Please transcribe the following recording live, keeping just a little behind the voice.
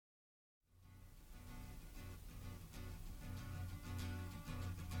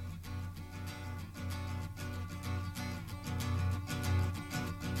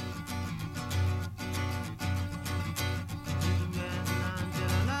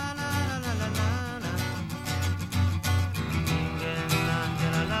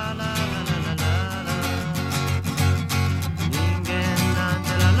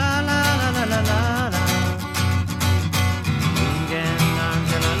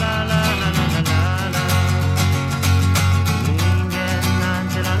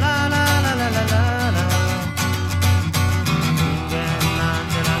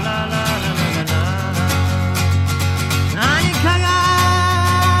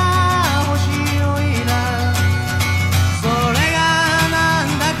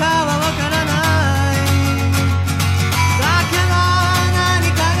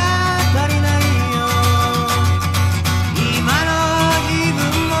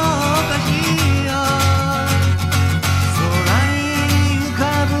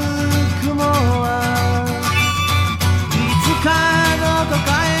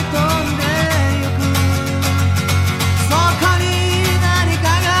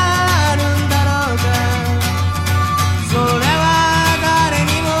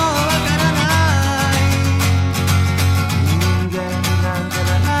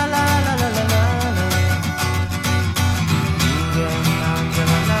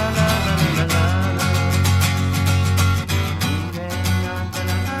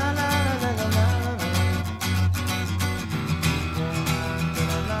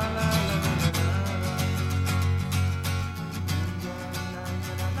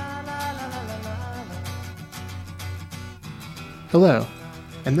Hello,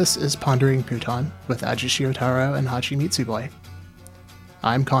 and this is Pondering Puton with Ajishi Otaro and Hachi Mitsuboi.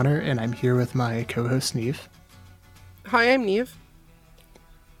 I'm Connor, and I'm here with my co-host Neve. Hi, I'm Neve.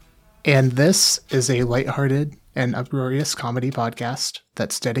 And this is a lighthearted and uproarious comedy podcast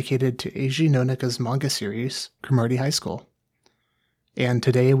that's dedicated to Eiji Nonika's manga series, Cromartie High School. And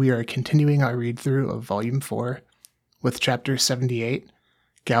today we are continuing our read-through of Volume 4 with Chapter 78,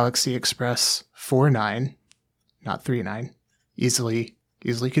 Galaxy Express 49, not 39, easily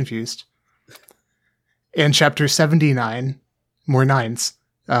confused, and Chapter 79, more nines,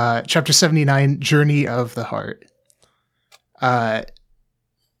 Chapter 79, Journey of the Heart,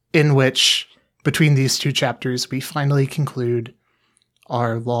 in which, between these two chapters, we finally conclude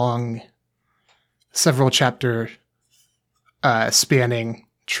our long, several chapter spanning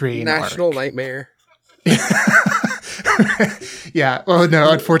train National arc. Nightmare. Yeah. Oh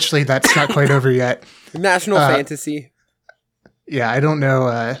no, unfortunately that's not quite over yet. National Fantasy. Yeah, I don't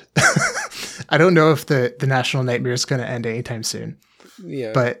know. I don't know if the National Nightmare is going to end anytime soon.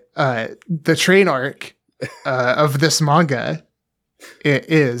 Yeah. But the train arc of this manga,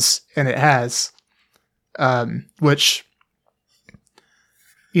 it is, and it has, which,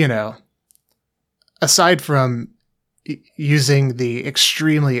 you know, aside from using the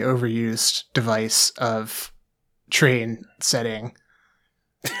extremely overused device of train setting,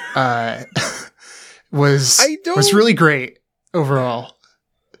 was really great overall.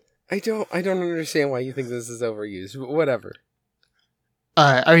 I don't understand why you think this is overused, but whatever.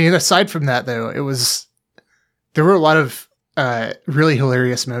 I mean, aside from that, though, there were a lot of really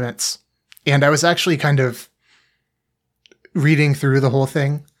hilarious moments, and I was actually kind of reading through the whole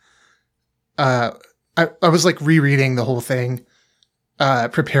thing. I was like rereading the whole thing,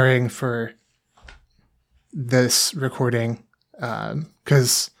 preparing for this recording,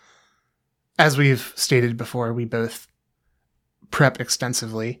 because as we've stated before, we both prep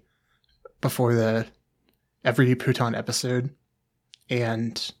extensively before every Puton episode.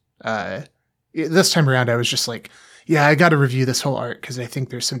 And this time around, I was just like, yeah, I got to review this whole arc because I think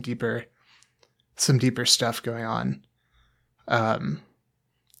there's some deeper stuff going on. And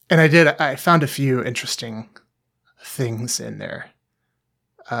I found a few interesting things in there.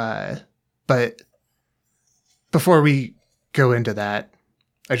 But before we go into that,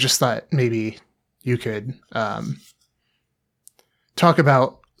 I just thought maybe you could talk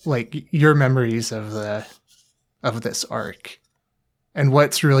about like your memories of this arc and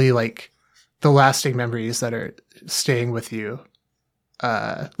what's really like the lasting memories that are staying with you,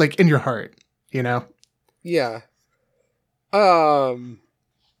 like in your heart, you know? Yeah.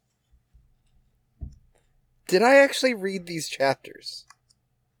 Did I actually read these chapters?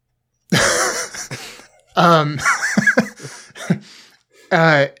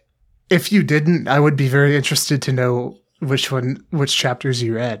 If you didn't, I would be very interested to know which chapters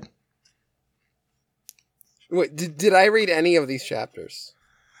you read. Wait, did I read any of these chapters?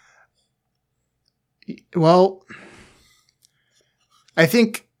 Well, I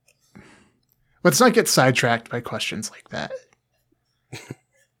think let's not get sidetracked by questions like that.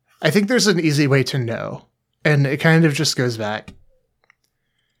 I think there's an easy way to know, and it kind of just goes back.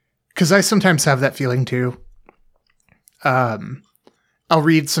 Because I sometimes have that feeling too. I'll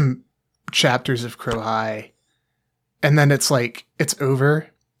read some chapters of Crow High, and then it's like, it's over.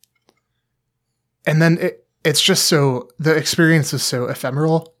 And then it's just the experience is so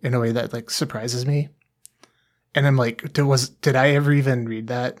ephemeral in a way that like surprises me. And I'm like, did I ever even read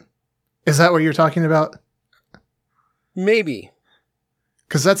that? Is that what you're talking about? Maybe.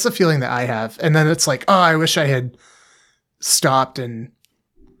 Because that's the feeling that I have. And then it's like, oh, I wish I had stopped and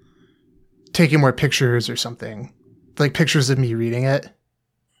taken more pictures or something. Like pictures of me reading it.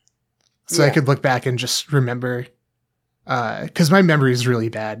 So I could look back and just remember. Because my memory is really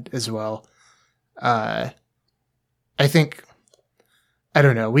bad as well. I think, I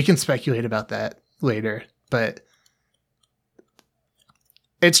don't know, we can speculate about that later. But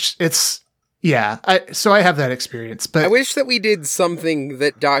so I have that experience. But I wish that we did something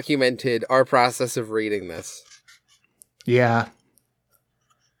that documented our process of reading this. Yeah.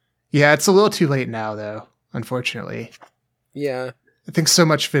 Yeah, it's a little too late now, though, unfortunately. Yeah. I think so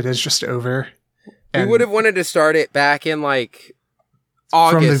much of it is just over. We would have wanted to start it back in, like,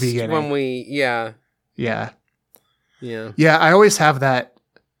 August. From the beginning. When we, yeah. Yeah. Yeah. Yeah, I always have that.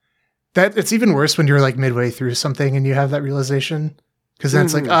 That it's even worse when you're, like, midway through something and you have that realization. Because then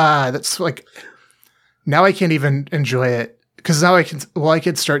it's like, that's, like, now I can't even enjoy it. Because now I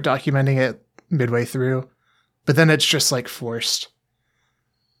could start documenting it midway through. But then it's just, like, forced.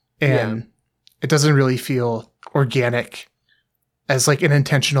 And it doesn't really feel organic as like an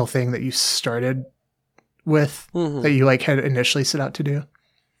intentional thing that you started with Mhm. that you like had initially set out to do.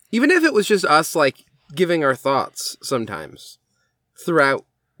 Even if it was just us, like, giving our thoughts sometimes throughout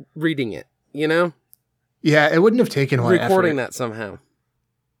reading it, you know? Yeah, it wouldn't have taken a lot of Recording effort. that somehow.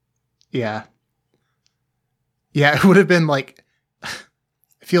 Yeah. Yeah, it would have been like,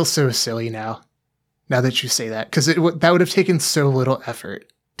 it feels so silly now that you say that, because that would have taken so little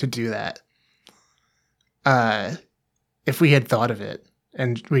effort to do that. If we had thought of it,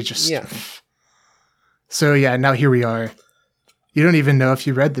 and we just... Yeah. So yeah, now here we are. You don't even know if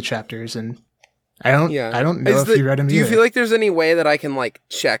you read the chapters, and I don't know if you read them Do either. you feel like there's any way that I can, like,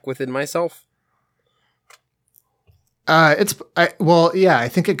 check within myself? I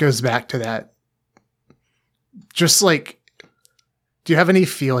think it goes back to that. Just like, do you have any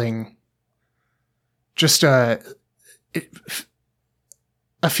feeling, just a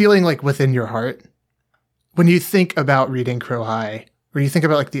feeling like within your heart when you think about reading Crow High, or you think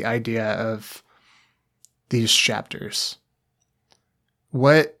about like the idea of these chapters?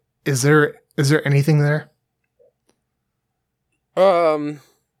 What is there anything there?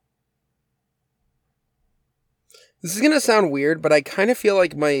 This is gonna sound weird, but I kind of feel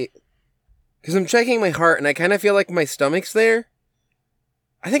like because I'm checking my heart, and I kind of feel like my stomach's there.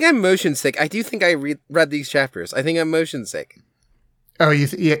 I think I'm motion sick. I do think I read these chapters. I think I'm motion sick. Oh, you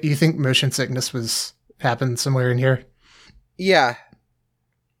think motion sickness happened somewhere in here? Yeah.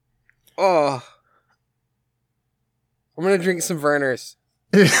 Oh. I'm gonna drink some Vernors.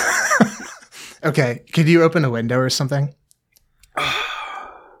 Okay, could you open a window or something?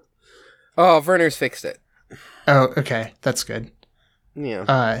 Oh, Vernors fixed it. Oh, okay, that's good.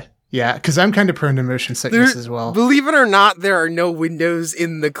 Yeah. Yeah, because I'm kind of prone to motion sickness as well. Believe it or not, there are no windows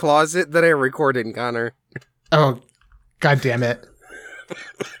in the closet that I record in, Connor. Oh, god damn it.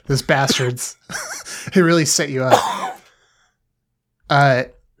 Those bastards. They really set you up.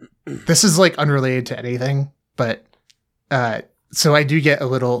 This is like unrelated to anything, but so I do get a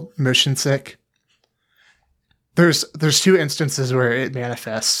little motion sick. There's two instances where it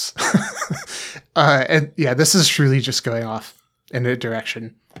manifests. And yeah, this is truly just going off in a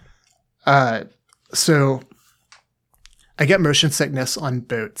direction. So I get motion sickness on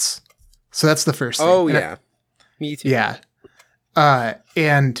boats. So that's the first thing. Oh, yeah. Me too. Yeah.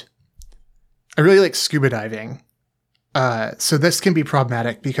 And I really like scuba diving. So this can be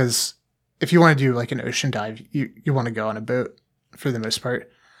problematic because if you want to do like an ocean dive, you want to go on a boat for the most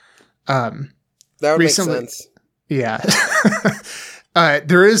part. That would recently- make sense. Yeah.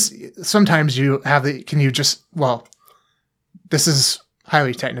 There is sometimes this is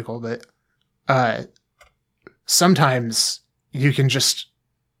highly technical, but sometimes you can just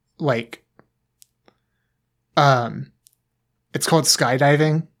like, it's called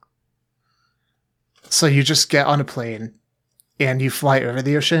skydiving. So you just get on a plane and you fly over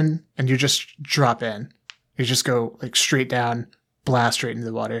the ocean and you just drop in. You just go like straight down, blast straight into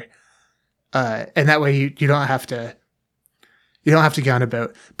the water. And that way you don't have to get on a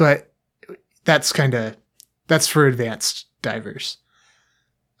boat, but that's for advanced divers.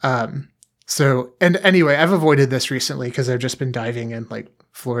 So, and anyway, I've avoided this recently because I've just been diving in like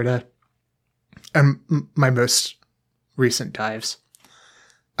Florida and my most recent dives.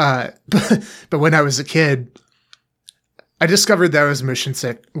 But when I was a kid, I discovered that I was motion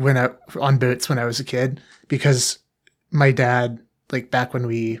sick on boats when I was a kid, because my dad, like back when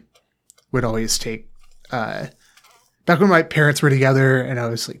we would always take, back when my parents were together and I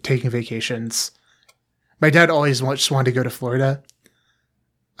was like taking vacations, my dad always just wanted to go to Florida.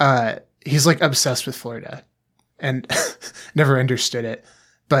 He's like obsessed with Florida and never understood it,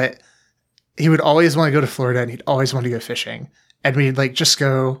 but he would always want to go to Florida and he'd always want to go fishing. And we'd like just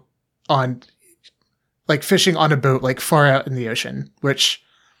go on like fishing on a boat, like far out in the ocean, which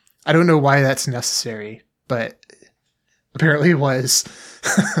I don't know why that's necessary, but apparently it was.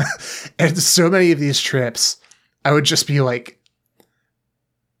 And so many of these trips, I would just be like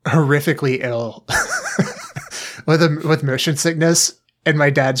horrifically ill with motion sickness. And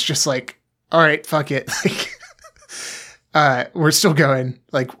my dad's just like, all right, fuck it. Like, we're still going.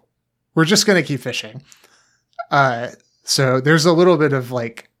 Like, we're just going to keep fishing. So there's a little bit of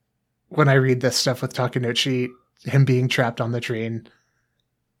like, when I read this stuff with Takenouchi, him being trapped on the train,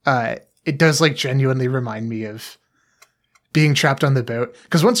 it does like genuinely remind me of being trapped on the boat.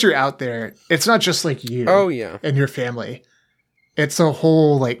 Because once you're out there, it's not just like you and your family. It's a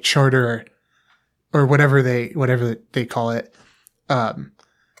whole like charter or whatever they call it.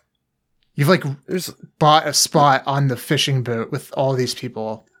 You've like bought a spot on the fishing boat with all these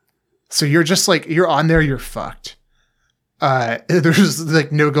people. So you're just like, you're on there, you're fucked. There's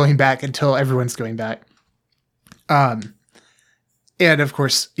like no going back until everyone's going back. And of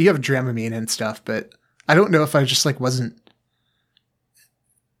course you have Dramamine and stuff, but I don't know if I just like wasn't,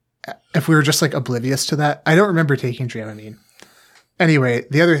 if we were just like oblivious to that. I don't remember taking Dramamine. Anyway,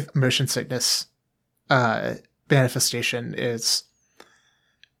 the other motion sickness manifestation is,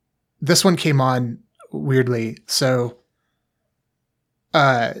 this one came on weirdly. So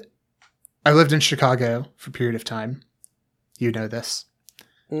I lived in Chicago for a period of time. You know this.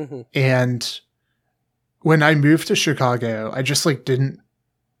 Mm-hmm. And when I moved to Chicago, I just like didn't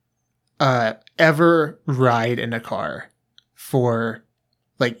ever ride in a car for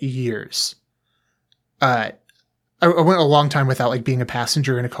like years. I went a long time without like being a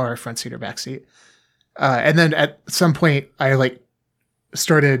passenger in a car, front seat or back seat. And then at some point I like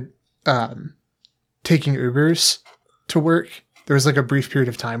started taking Ubers to work. There was like a brief period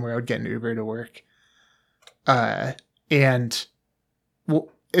of time where I would get an Uber to work. And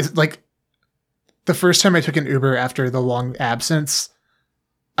it's like the first time I took an Uber after the long absence,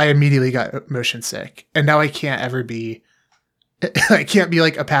 I immediately got motion sick. And now I can't ever be, I can't be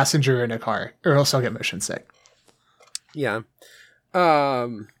like a passenger in a car or else I'll get motion sick. Yeah. I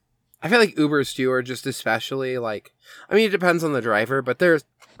feel like Ubers too are just especially like, I mean, it depends on the driver, but there's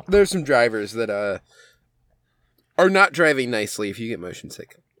some drivers that are not driving nicely if you get motion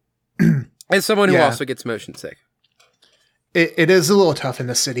sick. As someone who also gets motion sick. It is a little tough in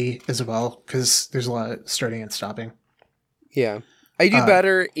the city as well because there's a lot of starting and stopping. Yeah. I do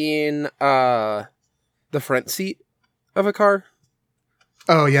better in the front seat of a car.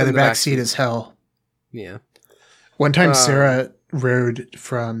 Oh, yeah, the back seat is hell. Yeah. One time Sarah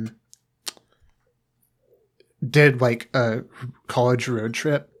did like a college road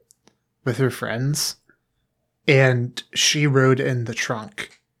trip with her friends, and she rode in the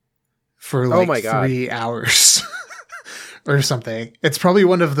trunk for like 3 hours or something. It's probably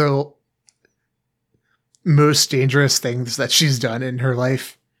one of the most dangerous things that she's done in her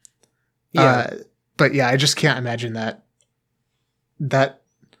life. Yeah. But yeah, I just can't imagine that.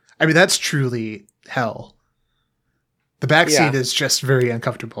 I mean, that's truly hell. The back seat is just very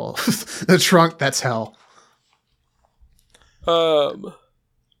uncomfortable. The trunk, that's hell.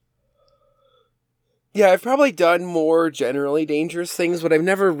 Yeah, I've probably done more generally dangerous things, but I've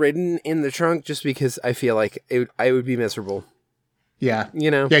never ridden in the trunk just because I feel like I would be miserable. Yeah. You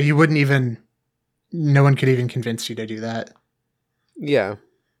know? Yeah, you wouldn't even, no one could even convince you to do that. Yeah.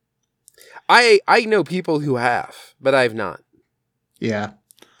 I know people who have, but I've not. Yeah.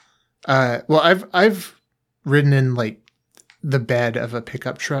 Well, I've ridden in like the bed of a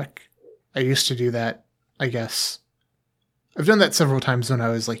pickup truck. I used to do that, I guess. I've done that several times when I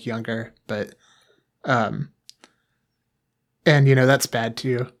was like younger, but and you know, that's bad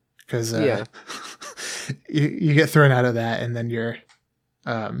too, because you get thrown out of that and then you're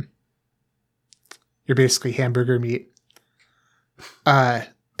basically hamburger meat.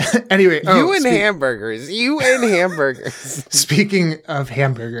 Anyway, you and hamburgers. Speaking of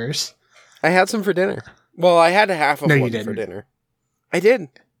hamburgers, I had some for dinner. Well, I had half of one for dinner. I did.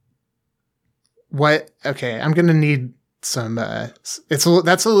 What? Okay, I'm gonna need some. That's a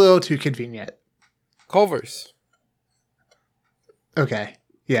little too convenient. Culver's. Okay.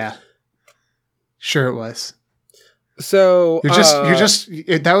 Yeah. Sure, it was. So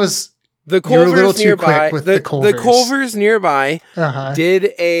that was. The Culver's nearby, the Culver's nearby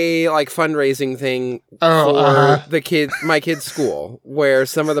did a like fundraising thing for my kid's school, where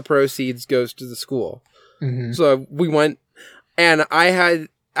some of the proceeds goes to the school. Mm-hmm. So we went, and I had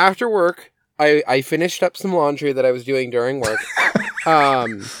after work, I finished up some laundry that I was doing during work,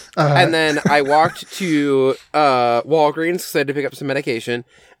 and then I walked to Walgreens because I had to pick up some medication,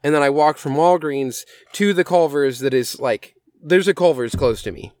 and then I walked from Walgreens to the Culver's that is like there's a Culver's close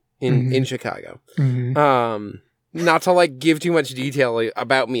to me. In Chicago. Mm-hmm. Not to like give too much detail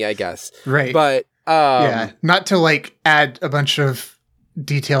about me, I guess. Right. But not to like add a bunch of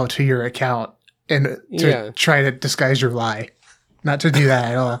detail to your account and to try to disguise your lie. Not to do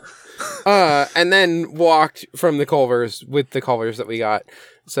that at all. And then walked from the Culver's with the Culver's that we got.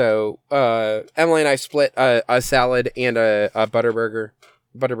 So Emily and I split a salad and a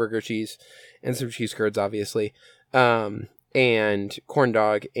butterburger cheese, and some cheese curds, obviously. And corn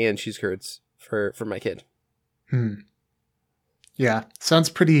dog and cheese curds for my kid. Yeah. Sounds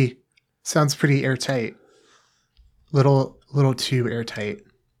pretty airtight. Little too airtight.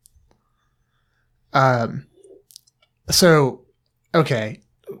 So okay.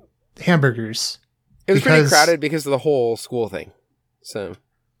 Hamburgers. It was pretty crowded because of the whole school thing. So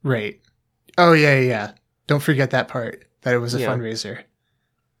right. Oh yeah. Don't forget that part. That it was a fundraiser.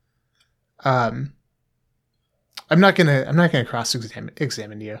 I'm not gonna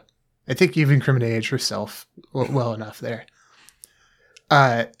cross-examine you. I think you've incriminated yourself well enough there.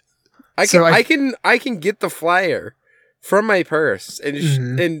 I can get the flyer from my purse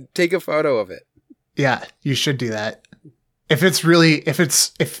and and take a photo of it. Yeah, you should do that. If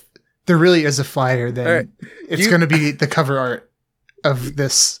there really is a flyer, then it's going to be the cover art of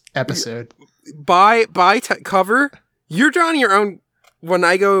this episode. Buy cover. You're drawing your own when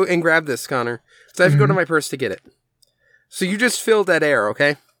I go and grab this, Connor. So I have to go to my purse to get it. So you just fill that air,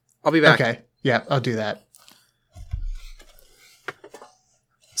 okay? I'll be back. Okay. Yeah, I'll do that.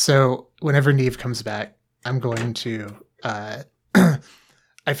 So whenever Neve comes back, I'm going to... I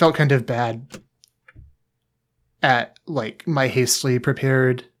felt kind of bad at like my hastily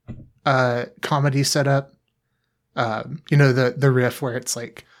prepared comedy setup. The riff where it's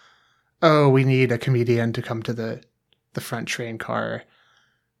like, oh, we need a comedian to come to the front train car.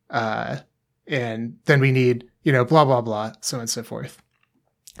 And then we need, blah, blah, blah, so on and so forth.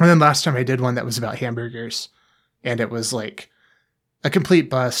 And then last time I did one that was about hamburgers, and it was like a complete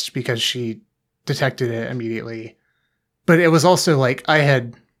bust because she detected it immediately. But it was also like I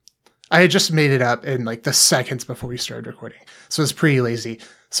had just made it up in like the seconds before we started recording. So it was pretty lazy.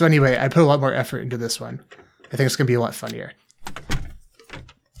 So anyway, I put a lot more effort into this one. I think it's going to be a lot funnier.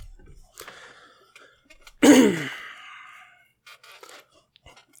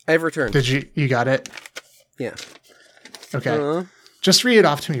 I've returned. Did you got it? Yeah. Okay. Just read it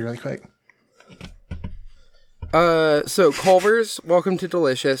off to me really quick. So Culver's, welcome to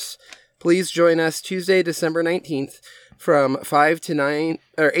Delicious. Please join us Tuesday, December 19th from 5 to 9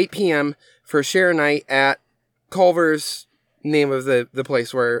 or 8 p.m. for share night at Culver's, name of the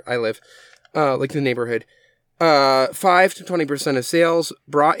place where I live, like the neighborhood. 5 to 20% of sales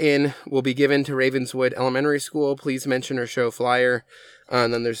brought in will be given to Ravenswood Elementary School. Please mention or show flyer.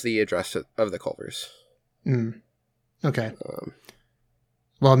 And then there's the address of the Culver's. Okay.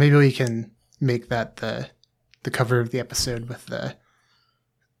 Well, maybe we can make that the cover of the episode with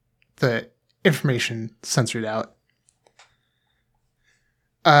the information censored out.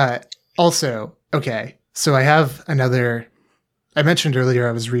 Also, okay, so I have another... I mentioned earlier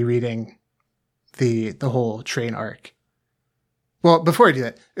I was rereading the whole train arc. Well, before I do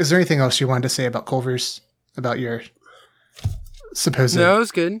that, is there anything else you wanted to say about Culver's? About your supposed... No, it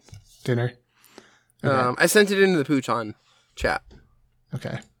was good. Dinner? Okay. I sent it into the Poochon chat.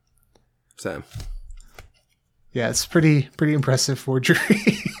 Okay. So... Yeah, it's pretty impressive forgery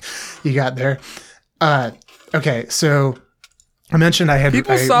you got there. Okay, so I mentioned I had...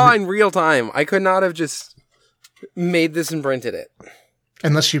 People saw in real time. I could not have just made this and printed it.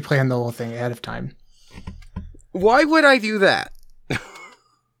 Unless you planned the whole thing ahead of time. Why would I do that?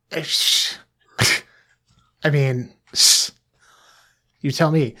 I mean, you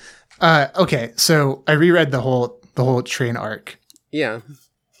tell me. Okay, so I reread the whole train arc. Yeah.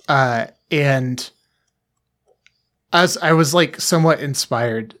 And... as I was like somewhat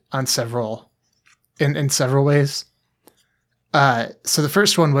inspired on in several ways. So the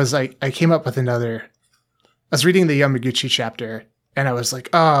first one was I came up with another. I was reading the Yamaguchi chapter, and I was like,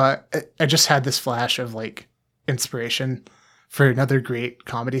 I just had this flash of like inspiration for another great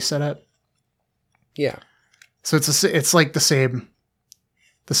comedy setup. Yeah. So it's like the same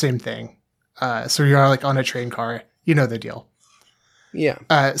thing. So you're like on a train car, you know the deal.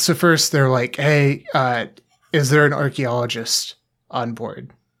 Yeah. So first they're like, hey, is there an archaeologist on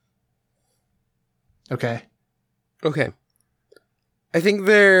board? Okay. Okay. I think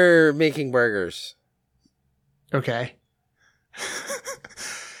they're making burgers. Okay.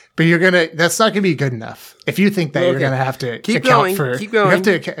 But that's not gonna be good enough. If you think that, you're gonna have to keep account going. for... Keep going. You have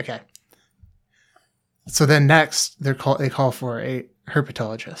to, okay. So then next, they call for a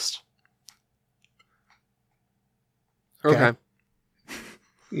herpetologist. Okay.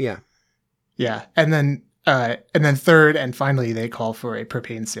 Yeah. Yeah. And then third and finally, they call for a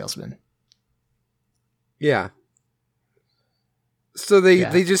propane salesman. Yeah. So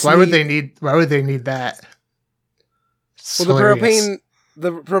they just why would they need that? Well,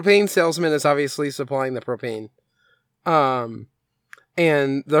 the propane salesman is obviously supplying the propane.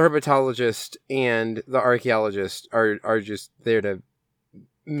 And the herpetologist and the archaeologist are just there to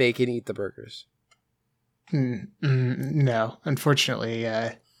make and eat the burgers. No, unfortunately,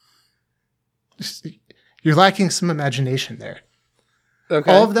 you're lacking some imagination there.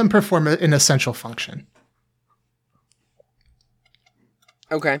 Okay. All of them perform an essential function.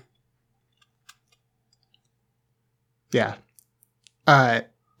 Okay. Yeah.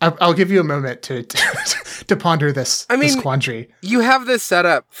 I'll give you a moment to to ponder this quandary. You have this set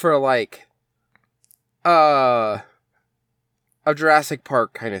up for like a Jurassic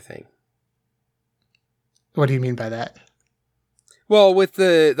Park kind of thing. What do you mean by that? Well, with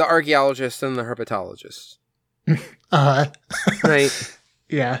the archaeologist and the herpetologist. Right.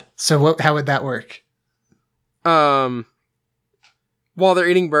 Yeah. So how would that work? While they're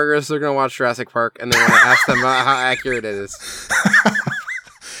eating burgers, they're gonna watch Jurassic Park, and they're gonna ask them how accurate it is.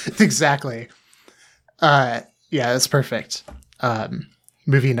 Exactly. Yeah, that's perfect.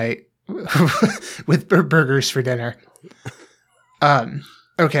 Movie night with burgers for dinner.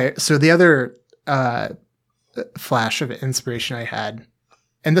 Okay, so the other flash of inspiration I had,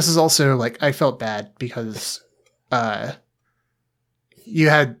 and this is also like I felt bad because you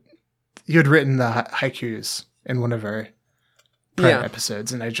had written the haikus in one of our prior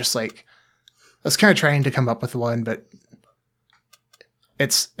episodes, and I was kind of trying to come up with one, but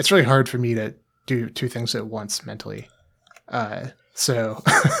it's really hard for me to do two things at once mentally. But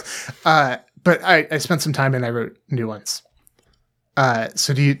I spent some time and I wrote new ones.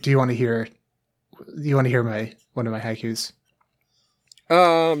 So do you want to hear one of my haikus?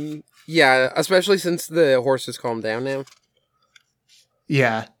 Yeah, especially since the horse has calmed down now.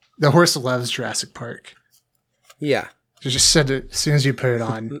 Yeah, the horse loves Jurassic Park. Yeah. You just said it as soon as you put it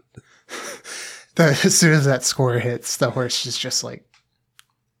on. As soon as that score hits, the horse is just like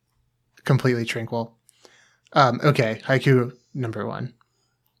completely tranquil. Okay, haiku number 1.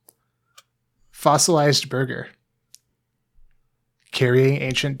 Fossilized burger. Carrying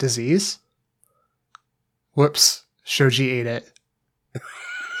ancient disease? Whoops, Shoji ate it.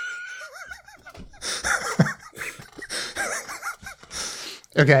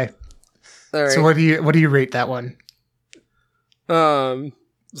 Okay. All right. So what do you rate that one? So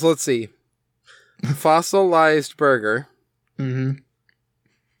let's see. Fossilized burger. Mm-hmm.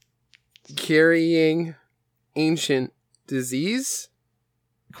 Carrying ancient disease?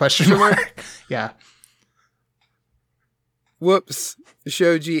 Question mark? Yeah. Whoops.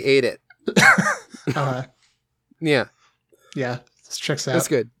 Shoji ate it. Yeah. Yeah. This checks out. That's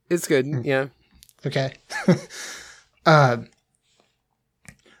good. It's good. Yeah. Okay. I'm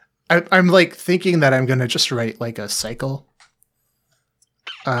like thinking that I'm going to just write like a cycle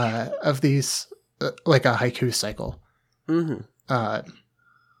of these, like a haiku cycle. Mm-hmm.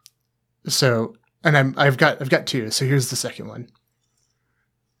 So, and I've got 2. So here's the second one.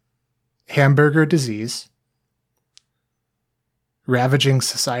 Hamburger disease. Ravaging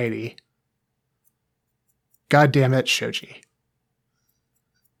society. God damn it, Shoji.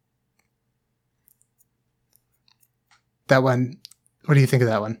 That one, what do you think of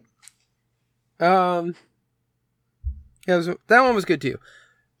that one? Yeah, that one was good too.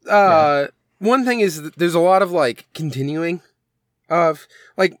 One thing is that there's a lot of like continuing of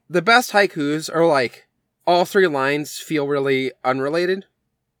like the best haikus are like all 3 lines feel really unrelated.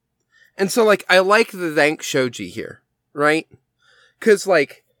 And so like I like the thank Shoji here, right? Cuz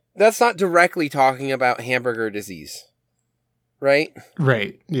like that's not directly talking about hamburger disease. Right?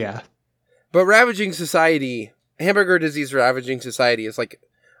 Right. Yeah. But ravaging society, hamburger disease ravaging society is like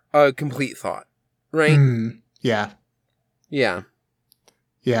a complete thought, right? Yeah. Yeah.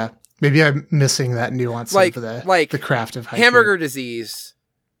 Yeah. Maybe I'm missing that nuance like, of like the craft of haiku. Hamburger disease,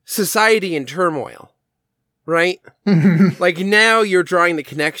 society in turmoil, right? Like now you're drawing the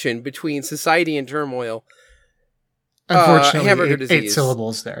connection between society in turmoil. Unfortunately, hamburger disease. 8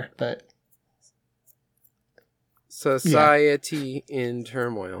 syllables there, but society in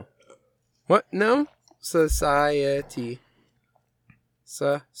turmoil. What? No? Society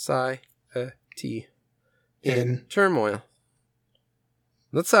in turmoil.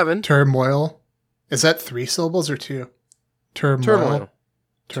 That's 7. Turmoil. Is that 3 syllables or 2? Turmoil.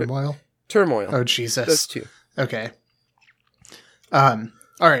 Turmoil. Oh, Jesus. That's 2. Okay. All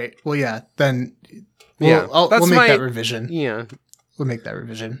right. Well, yeah. Then we'll make that revision. Yeah. We'll make that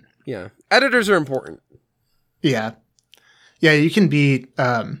revision. Yeah. Editors are important. Yeah. Yeah. You can be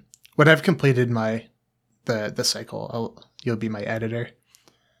when I've completed the cycle. You'll be my editor.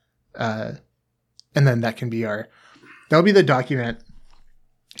 And then that'll be the document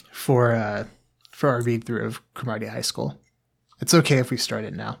for our read through of Cromartie High School. It's okay if we start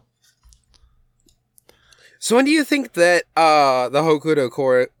it now. So when do you think that the Hokuto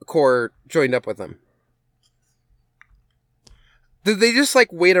Corps joined up with them? Did they just like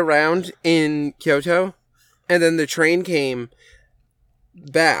wait around in Kyoto, and then the train came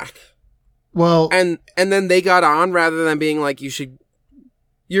back? Well, and then they got on rather than being like,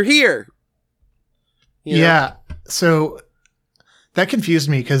 you're here. You know? Yeah. So that confused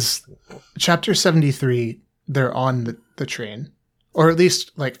me because chapter 73, they're on the train, or at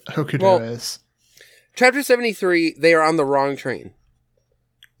least like Hokuto is. Chapter 73, they are on the wrong train.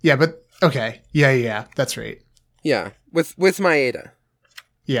 Yeah, but okay. Yeah. That's right. Yeah. With Maeda.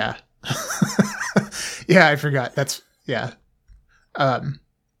 Yeah. Yeah, I forgot. That's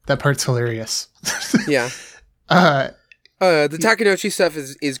that part's hilarious. Yeah. The Takenouchi stuff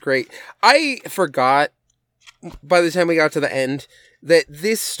is great. I forgot by the time we got to the end that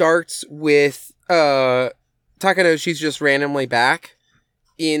this starts with Takenouchi's just randomly back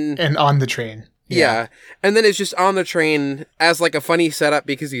in and on the train. Yeah. And then it's just on the train as like a funny setup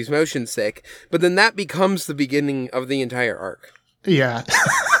because he's motion sick. But then that becomes the beginning of the entire arc. Yeah.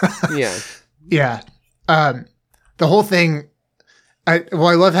 Yeah. Yeah. The whole thing, I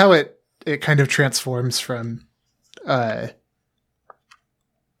love how it kind of transforms from,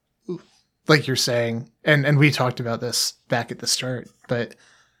 like you're saying, and we talked about this back at the start, but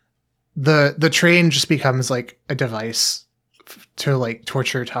the train just becomes like a device to like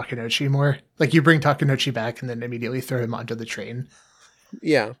torture Takenouchi more. Like you bring Takenouchi back and then immediately throw him onto the train.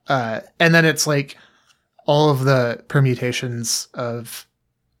 Yeah. And then it's like all of the permutations of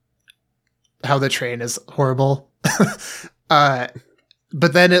how the train is horrible. But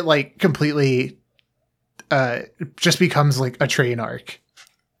then it like completely just becomes like a train arc.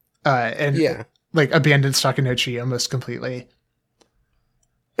 And like abandons Takenouchi almost completely.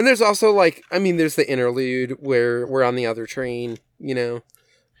 And there's also like, I mean, there's the interlude where we're on the other train, you know.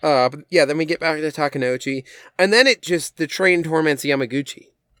 But yeah, then we get back to Takenouchi, and then the train torments Yamaguchi,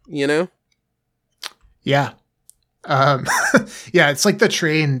 you know? Yeah. Yeah, it's like the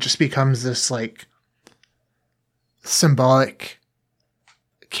train just becomes this like symbolic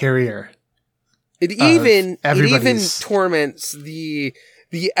carrier. It even torments the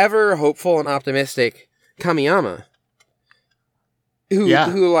ever hopeful and optimistic Kamiyama. Who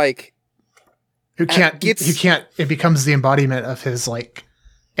can't, it becomes the embodiment of his like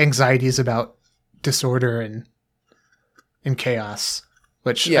anxieties about disorder and chaos,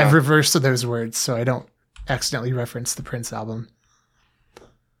 which I've reversed those words so I don't accidentally reference the Prince album.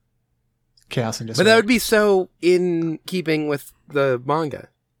 Chaos and disorder. But that would be so in keeping with the manga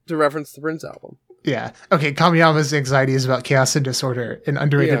to reference the Prince album. Yeah. Okay. Kamiyama's anxieties about chaos and disorder, an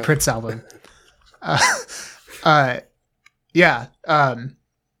underrated Prince album. Yeah.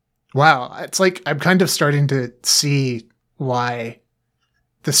 Wow. It's like I'm kind of starting to see why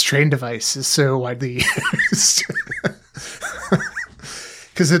this train device is so widely used.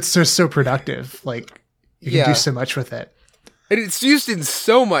 Because it's just so productive. Like, you can do so much with it. And it's used in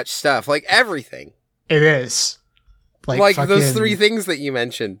so much stuff, like everything. It is. Like those three things that you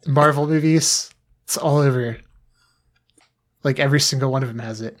mentioned. Marvel movies. It's all over. Like, every single one of them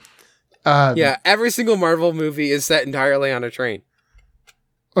has it. Yeah, every single Marvel movie is set entirely on a train.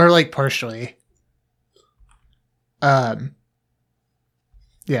 Or, like, partially. Yeah.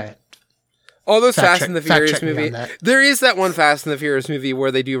 All those Fast and the Furious movies. There is that one Fast and the Furious movie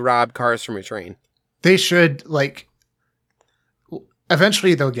where they do rob cars from a train. They should, like...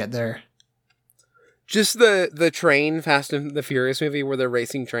 Eventually they'll get there. Just the train Fast and the Furious movie where they're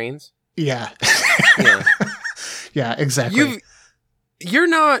racing trains? Yeah. Yeah. Yeah, exactly. You're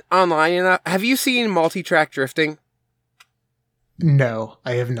not online enough. Have you seen multi-track drifting? No,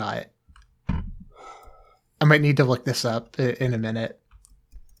 I have not. I might need to look this up in a minute.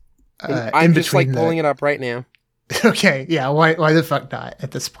 I'm just like pulling it up right now. Okay, yeah. Why the fuck not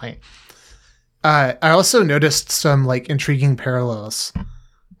at this point? I also noticed some like intriguing parallels.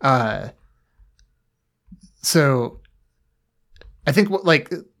 So I think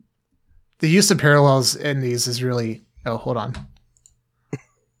like the use of parallels in these is really. Oh, hold on.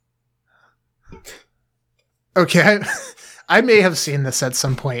 Okay, I may have seen this at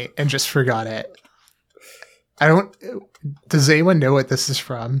some point and just forgot it. I don't. Does anyone know what this is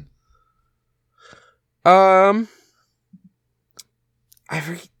from?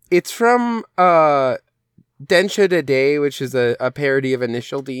 It's from Densha Today, which is a parody of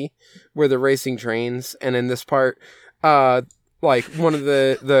Initial D, where they're racing trains, and in this part, like one of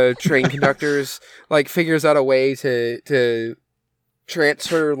the train conductors like figures out a way to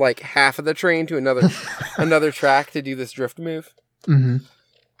transfer like half of the train to another track to do this drift move. Mm-hmm.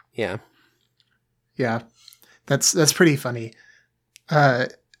 Yeah. Yeah. That's pretty funny.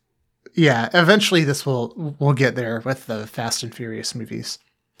 Yeah, eventually we'll get there with the Fast and Furious movies.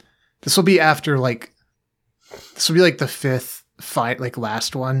 This will be after this will be like the fifth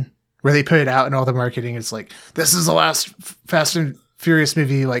last one where they put it out and all the marketing is like, this is the last Fast and Furious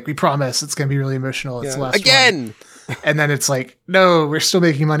movie. Like, we promise it's going to be really emotional. It's the last again. One. And then it's like, no, we're still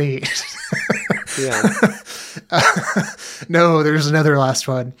making money. Yeah. No, there's another last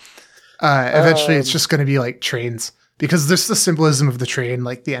one. Eventually it's just going to be like trains because there's the symbolism of the train,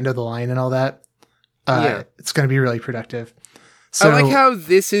 like the end of the line and all that. It's going to be really productive. So, I like how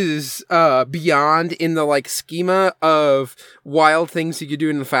this is beyond in the like schema of wild things you could do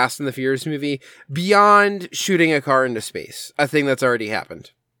in the Fast and the Furious movie, beyond shooting a car into space, a thing that's already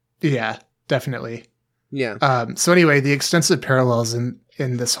happened. Yeah, definitely. Yeah. So anyway, the extensive parallels in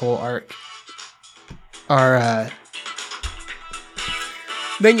this whole arc are...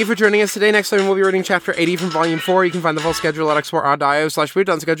 Thank you for joining us today. Next time we'll be reading Chapter 80 from Volume 4. You can find the full schedule at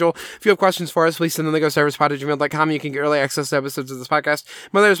exportaud.io/Food schedule. If you have questions for us, please send them to ghostdiverspod@gmail.com. You can get early access to episodes of this podcast.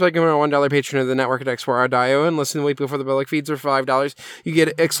 My latest becoming a $1 patron of the network at exportaud.io and listen to Week Before the Public feeds for $5. You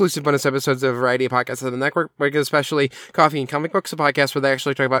get exclusive bonus episodes of a variety of podcasts on the network, especially Coffee and Comic Books, a podcast where they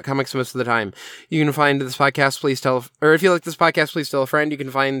actually talk about comics most of the time. You can find this podcast, if you like this podcast, please tell a friend. You can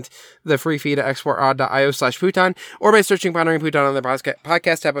find the free feed at exportaud.io/Futon or by searching Pondering Futon on the podcast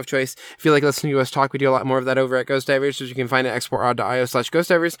tab of choice. If you like listening to us talk, we do a lot more of that over at Ghost Divers, which you can find at exportaud.io/Ghost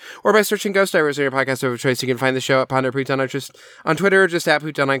Divers, or by searching Ghost Divers on your podcast of choice. You can find the show at Ponder Puton on Twitter, just at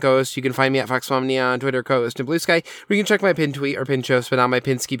Puton on co-host. You can find me at Foxmomnia on Twitter, co-host, and Blue Sky, where you can check my pin tweet or pin post, but not my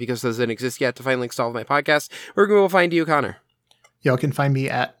Pinsky because those don't exist yet, to find links to all of my podcasts. Where can we find you, Connor? Y'all can find me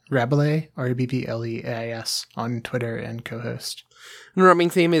at Rabelais, RABBLEAIS, on Twitter and co-host. The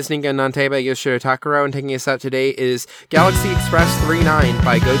roaming theme is Ninga Nante by Yoshiro Takuro, and taking us out today is Galaxy Express 39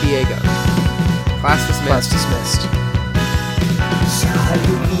 by Go Diego. Class dismissed. Class dismissed.